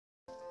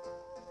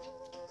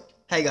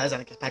Hey guys,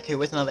 Anakin back here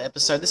with another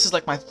episode. This is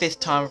like my 5th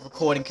time of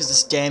recording because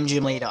this damn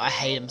gym leader, I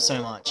hate him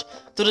so much.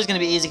 Thought it was going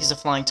to be easy because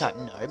of flying type.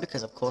 No,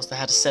 because of course they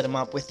had to set him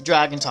up with the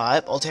dragon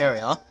type,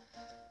 Altaria.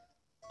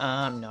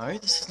 No,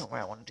 this is not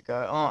where I wanted to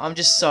go. Oh, I'm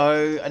just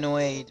so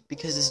annoyed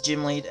because this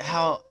gym leader,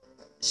 how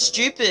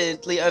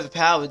stupidly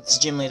overpowered this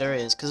gym leader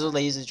is because all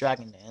they use is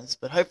Dragon Dance.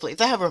 But hopefully, if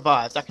they have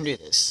revives, I can do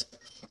this.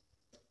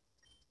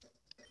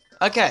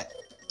 Okay.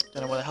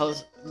 Don't know why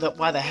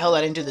the hell I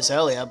didn't do this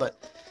earlier, but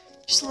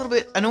just a little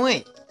bit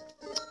annoyed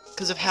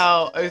because of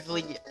how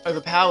overly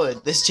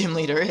overpowered this gym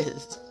leader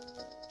is.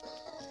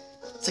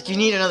 It's like you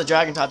need another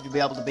dragon type to be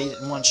able to beat it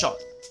in one shot.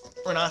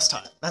 Or an ice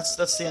type. That's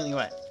the only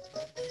way.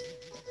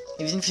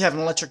 Even if you have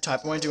an electric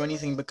type, it won't do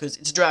anything because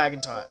it's a dragon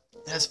type.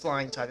 It has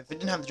flying type. If it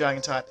didn't have the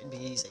dragon type, it'd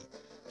be easy.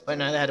 But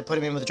no, they had to put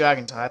him in with the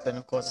dragon type, and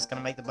of course it's going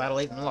to make the battle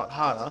even a lot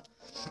harder.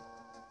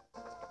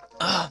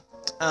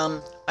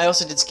 I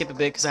also did skip a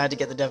bit because I had to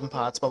get the Devon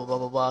parts, blah blah blah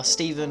blah blah.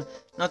 Steven,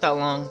 not that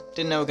long,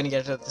 didn't know we were going to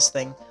get out of this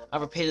thing. I've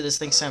repeated this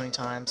thing so many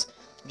times.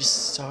 I'm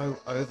just so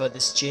over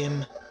this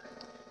gym.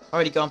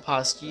 Already gone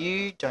past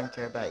you, don't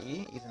care about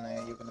you, even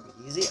though you're going to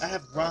be easy. I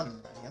have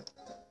run right here.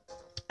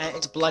 And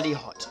it's bloody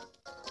hot.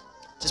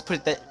 Just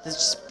put it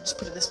just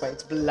put it this way,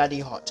 it's bloody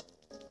hot.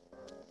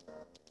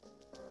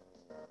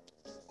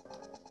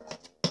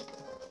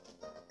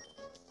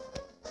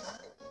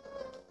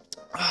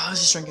 Oh, I was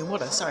just drinking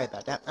water, sorry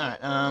about that.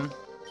 Alright,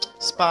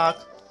 Spark.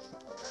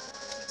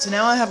 So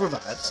now I have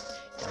revives.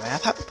 Now I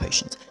have happy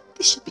potions.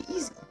 This should be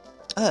easy.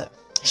 Oh,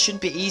 it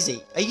shouldn't be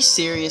easy. Are you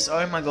serious?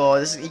 Oh my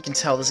god, you can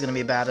tell this is going to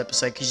be a bad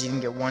episode because you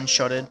didn't get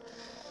one-shotted.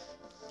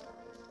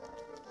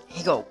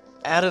 He got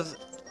out of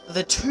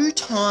the 2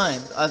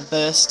 times I've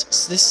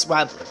versed this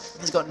Swaddler.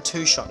 He's gotten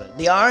 2-shotted.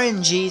 The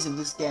RNGs of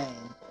this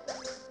game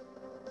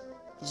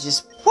is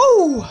just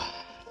woo. I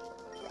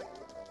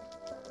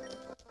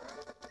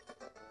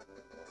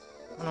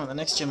don't know what the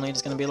next gym lead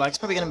is going to be like. It's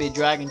probably going to be a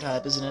dragon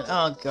type, isn't it?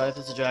 Oh god, if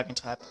it's a dragon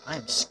type,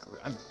 I'm screwed.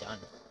 I'm done.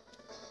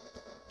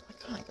 Why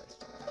can't I go through?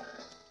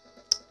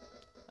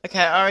 Okay,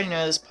 I already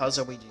know this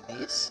puzzle. We do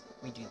this.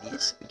 We do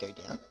this. We go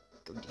down.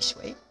 Go this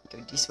way. Go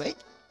this way.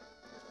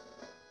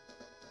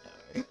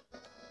 No.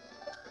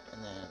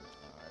 And then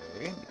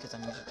no, because I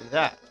need to do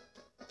that.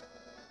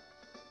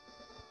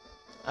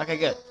 Okay,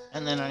 good.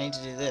 And then I need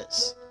to do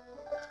this.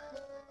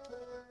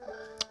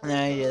 And then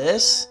I need to do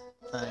this.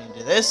 And then I need to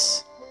do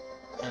this.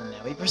 And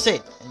now we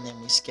proceed. And then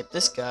we skip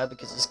this guy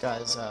because this guy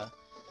is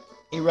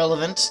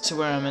irrelevant to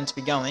where I'm meant to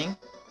be going.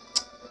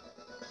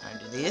 I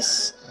do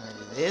this. And I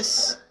do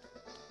this.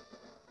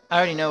 I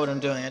already know what I'm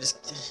doing. I'm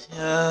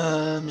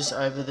just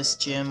over this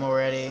gym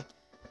already.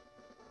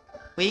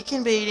 We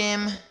can beat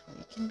him.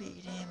 We can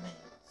beat him.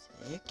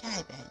 It's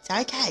okay, man. It's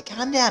okay.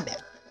 Calm down, man.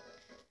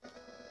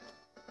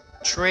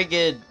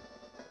 Triggered.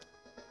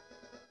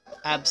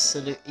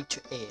 Absolutely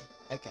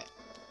okay.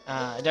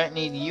 I don't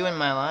need you in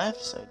my life,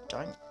 so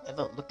don't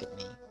ever look at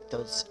me.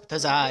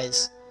 Those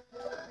eyes.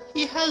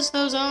 He has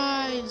those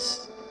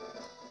eyes.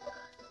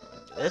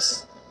 Do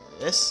this.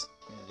 Do this.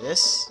 Do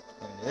this.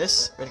 Do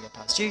this. We're gonna get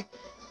past you.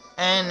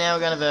 And now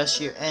we're gonna verse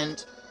you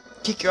and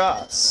kick your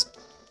ass.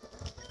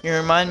 You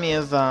remind me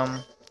of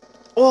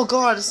oh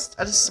god,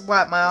 I just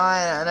wiped my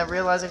eye and I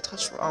realized I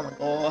touched. Oh my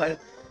god.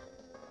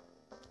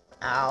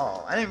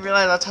 Ow! I didn't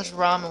realize I touched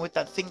ramen with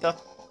that finger.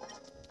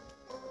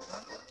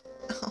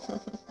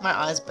 My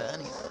eye's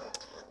burning.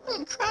 I'm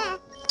gonna cry.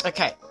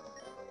 Okay.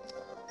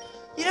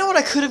 You know what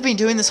I could have been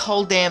doing this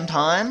whole damn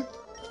time?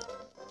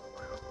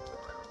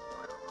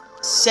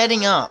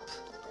 Setting up.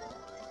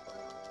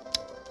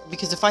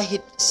 Because if I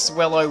hit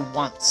Swellow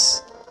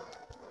once...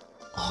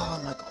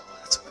 Oh my god,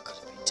 that's what I could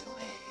have been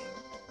doing.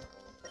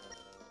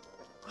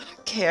 I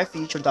don't care if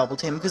you hit your double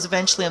team, because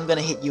eventually I'm going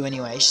to hit you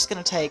anyway. It's just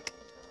going to take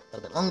a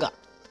little bit longer.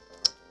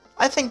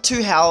 I think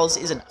 2 howls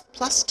is enough.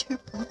 Plus 2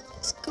 points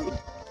is good.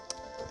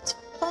 It's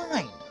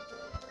fine.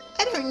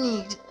 I don't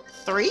need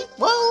 3.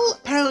 Well,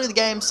 apparently the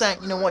game's saying,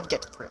 you know what,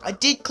 get to 3. I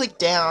did click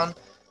down,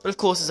 but of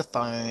course it's a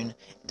phone.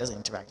 It doesn't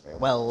interact very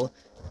well.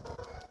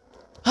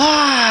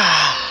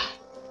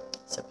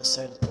 This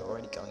episode is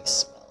already going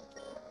swell.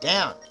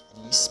 Down,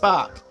 and you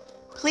Spark.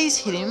 Please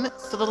hit him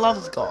for the love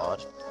of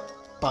God.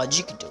 Bud,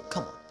 you can do it,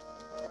 come on.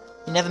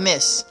 You never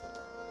miss.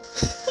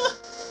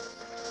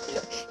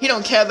 You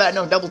don't care about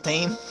no double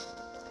team.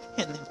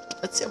 And then,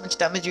 let's see how much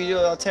damage you do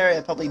with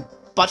Altaria. Probably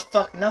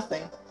butt-fuck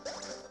nothing.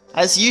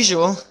 As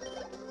usual.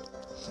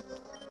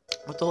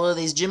 With all of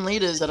these gym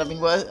leaders that I've been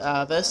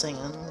versing.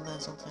 And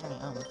that's something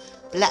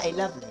bloody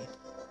lovely.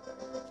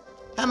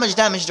 How much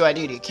damage do I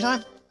do to you? Can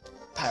I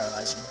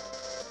paralyze you?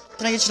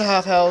 Can I get you to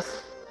half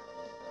health?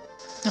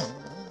 No,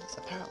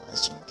 I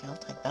paralyzed you. Okay, I'll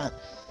take that.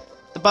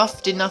 The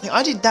buff did nothing.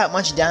 I did that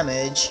much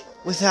damage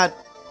without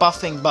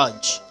buffing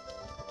Budge.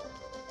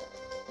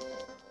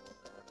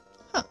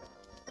 Huh.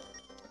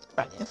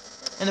 Right, yeah.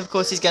 And of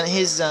course he's gonna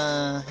be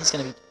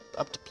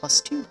up to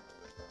 +2.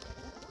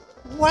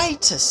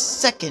 Wait a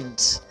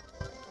second.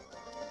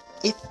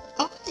 If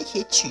I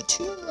hit you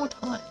 2 more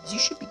times, you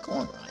should be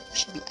gone, right? You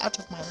should be out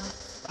of my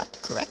life, right?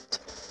 Correct?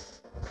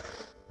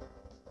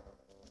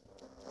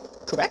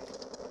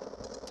 Correct?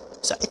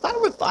 So if I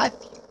revive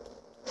you,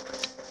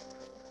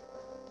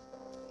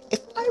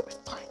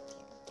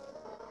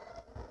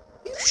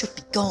 you should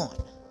be gone.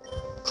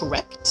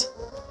 Correct?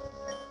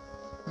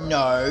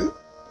 No.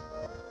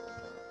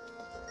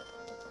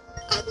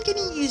 I'm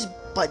gonna use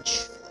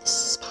Budge for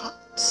this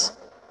part.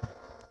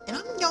 And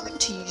I'm going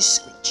to use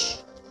Screech.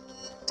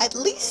 At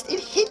least it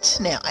hit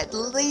now. At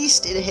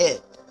least it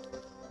hit.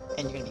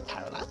 And you're gonna be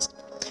paralyzed.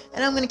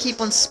 And I'm gonna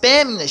keep on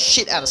spamming the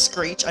shit out of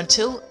Screech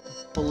until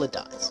Bulla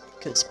dies.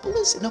 Because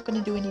Bulla's not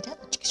gonna do any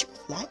damage because you're a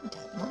flying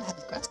type. You don't have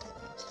his grass type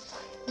moves.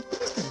 And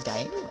Bulla's gonna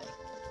die anyway.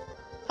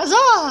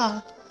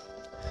 Huzzah!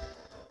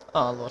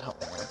 Oh, Lord help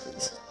me now,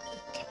 please.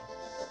 Okay.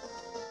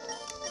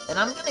 And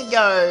I'm gonna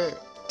go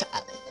to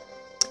Ali.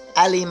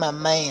 Ali, my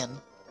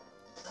man.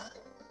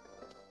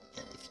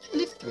 And if you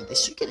live through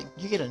this, you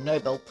get a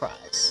Nobel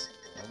Prize.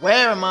 Now,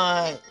 where are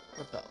my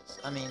repels?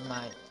 I mean,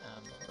 my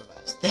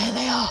revives. There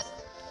they are.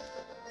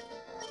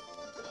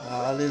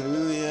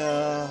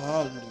 Hallelujah,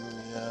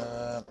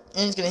 hallelujah.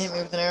 And he's gonna hit me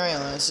with an aerial.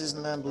 This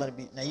isn't that bloody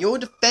beat. Now your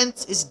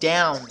defense is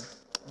down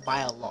by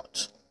a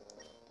lot.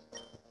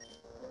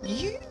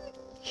 You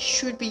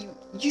should be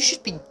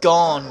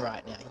gone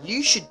right now.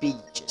 You should be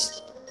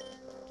just.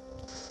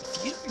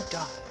 If you don't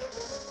die.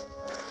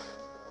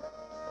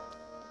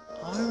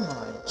 Oh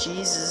my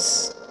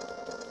Jesus.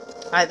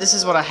 Alright, this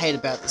is what I hate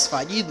about this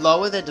fight. You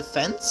lower their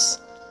defense,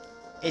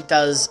 it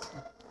does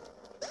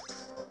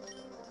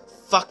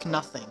fuck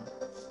nothing.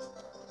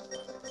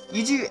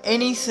 You do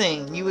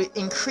anything, you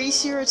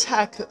increase your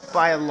attack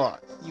by a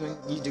lot. You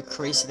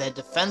decrease their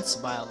defense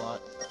by a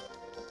lot.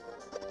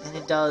 And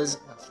it does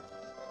nothing.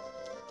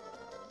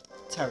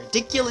 That's how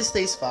ridiculous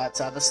these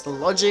fights are. That's the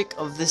logic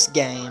of this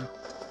game.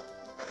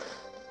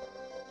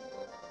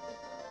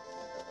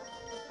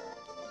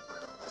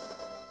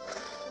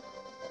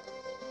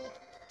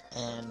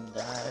 And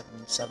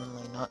I'm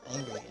suddenly not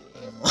angry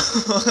anymore.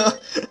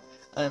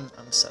 I'm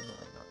suddenly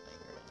not angry anymore.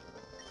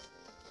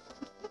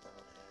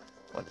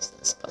 What is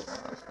this?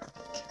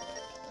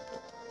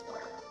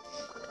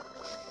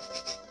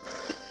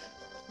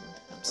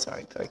 I'm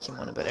sorry,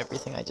 Pokemon, about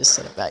everything I just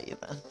said about you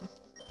then.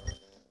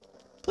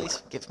 Please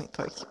forgive me,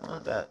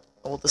 Pokemon, about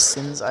all the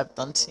sins I've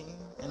done to you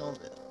and all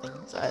the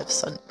things I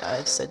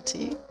have said to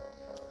you.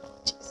 Oh,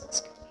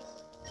 Jesus Christ.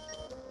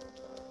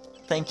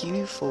 Thank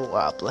you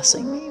for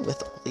blessing me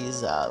with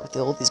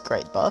all these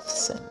great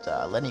buffs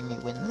and letting me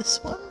win this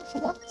one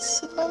for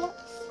once in my life.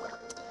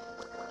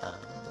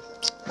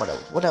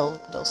 What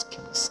else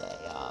can we say?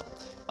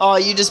 Oh,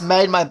 you just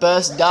made my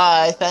burst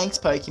die. Thanks,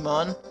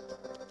 Pokemon.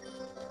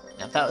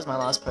 Now, if that was my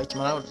last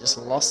Pokemon, I would have just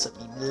lost at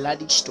me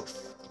bloody stuff.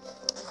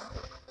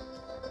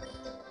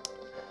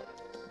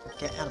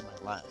 Get out of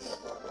my life.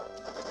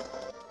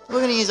 We're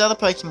gonna use other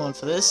Pokemon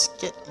for this.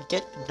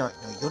 No,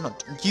 you're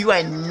not. You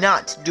are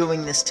not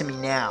doing this to me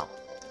now.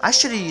 I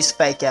should have used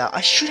Fake Out.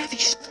 I should have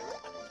used Fake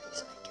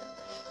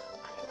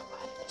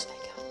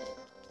Out.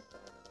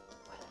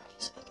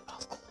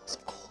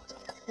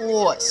 Of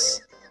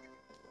course.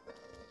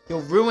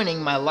 You're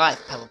ruining my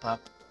life, Pelippup.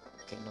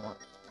 Okay, you know what?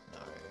 No.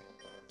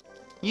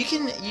 You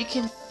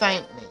can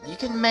faint me. You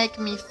can make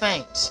me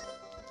faint.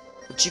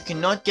 But you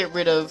cannot get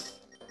rid of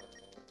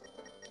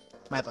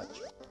my bunch.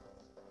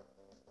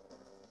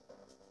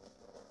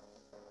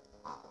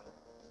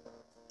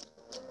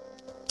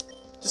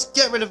 Just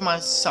get rid of my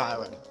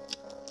siren.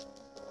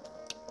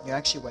 You're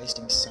actually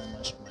wasting so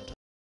much of my time.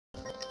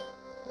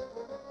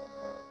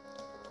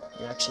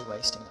 You're actually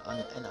wasting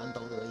an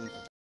unbelievable.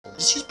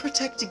 Just use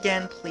Protect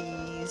again,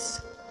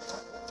 please.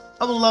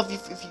 I will love you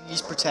if you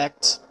use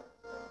Protect.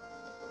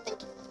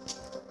 Thank you.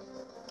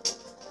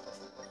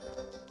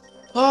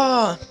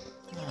 Oh.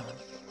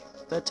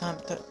 Third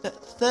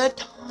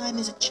time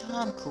is a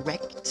charm,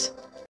 correct?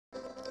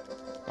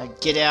 Now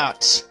get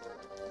out.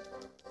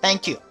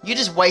 Thank you. You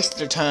just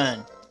wasted a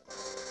turn.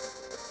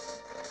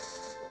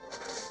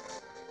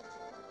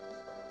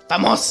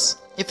 Vamos!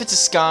 If it's a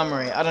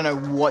Skarmory, I don't know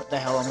what the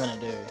hell I'm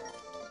gonna do.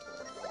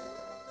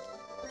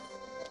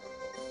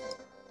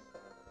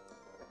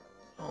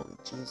 Holy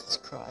Jesus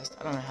Christ.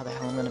 I don't know how the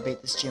hell I'm gonna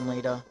beat this gym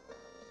leader.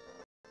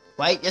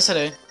 Wait, yes I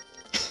do.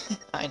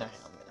 I know how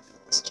I'm gonna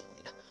beat this gym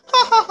leader.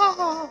 Ha ha ha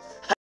ha!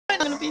 I'm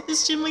gonna beat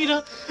this gym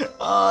leader.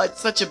 Oh,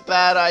 it's such a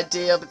bad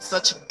idea, but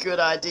such a good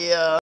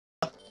idea.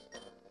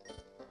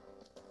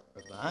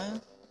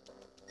 Revive.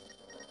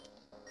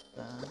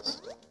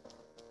 Burst.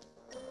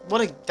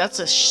 That's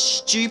a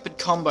stupid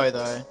combo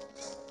though.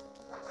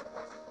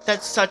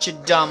 That's such a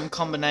dumb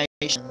combination.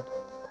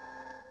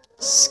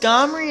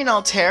 Skarmory and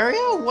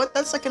Altaria? What?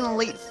 That's like an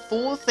Elite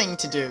Four thing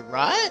to do,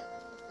 right?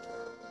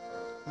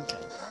 Okay.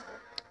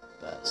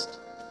 Burst.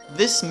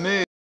 This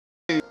move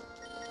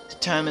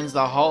determines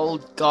the whole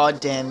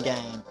goddamn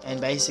game,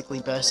 and basically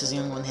Burst is the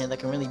only one here that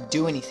can really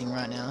do anything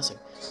right now, so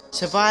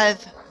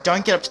survive,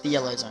 don't get up to the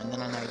yellow zone,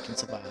 then I know you can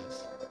survive.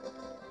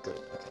 Good,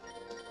 okay.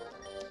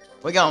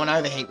 We're going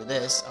overheat with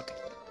this, okay.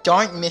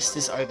 Don't miss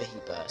this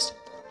overheat burst.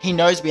 He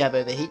knows we have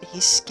overheat,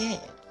 he's scared.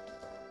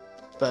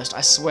 Burst, I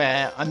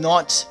swear, I'm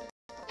not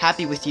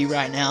happy with you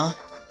right now.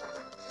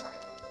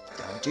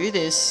 Don't do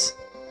this.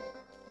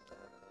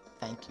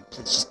 Thank you.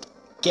 Please just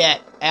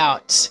get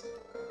out.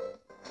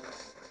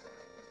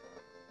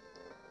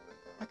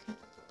 Okay.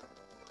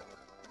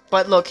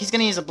 But look, he's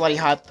gonna use a bloody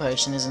hyper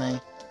potion, isn't he?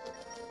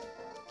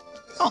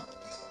 Oh.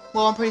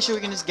 Well, I'm pretty sure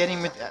we can just get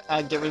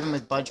rid of him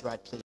with Budge,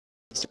 right, please?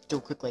 Do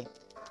it quickly.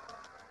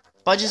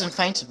 Budge isn't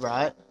fainted,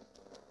 right?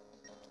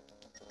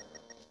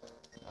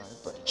 No,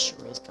 but he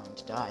sure is going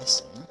to die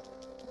soon.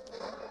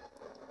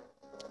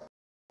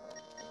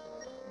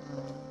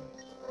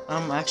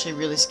 I'm actually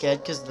really scared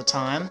because of the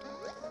time.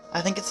 I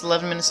think it's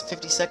 11 minutes and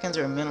 50 seconds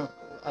or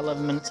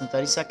 11 minutes and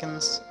 30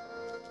 seconds.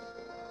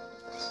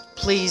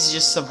 Please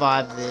just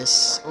survive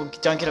this. Or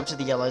don't get up to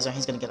the yellow zone.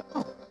 He's going to get up.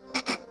 Oh.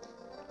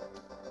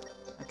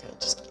 Okay,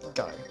 just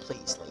go.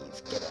 Please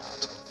leave. Get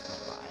out of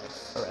my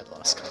life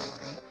forever,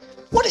 Skyrim.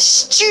 What a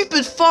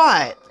stupid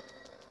fight!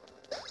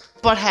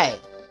 But hey.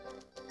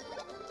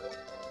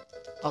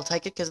 I'll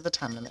take it because of the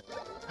time limit.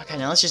 Okay,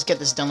 now let's just get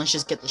this done. Let's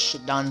just get this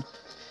shit done.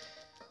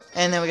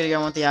 And then we're gonna go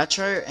on with the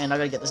outro, and I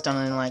gotta get this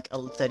done in like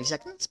 30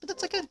 seconds, but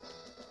that's okay.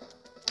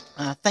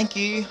 Thank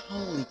you.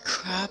 Holy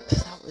crap.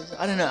 That was,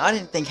 I don't know, I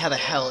didn't think how the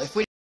hell, if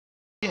we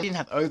didn't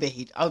have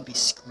overheat, I would be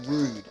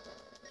screwed.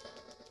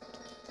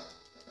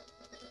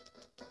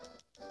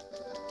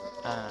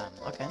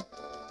 Okay.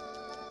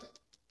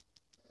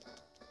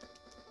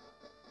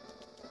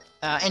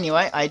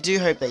 Anyway, I do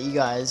hope that you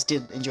guys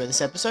did enjoy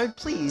this episode.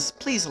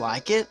 Please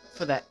like it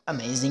for that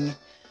amazing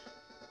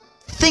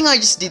thing I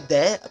just did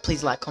there.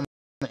 Please like, comment,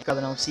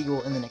 and I'll see you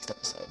all in the next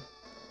episode.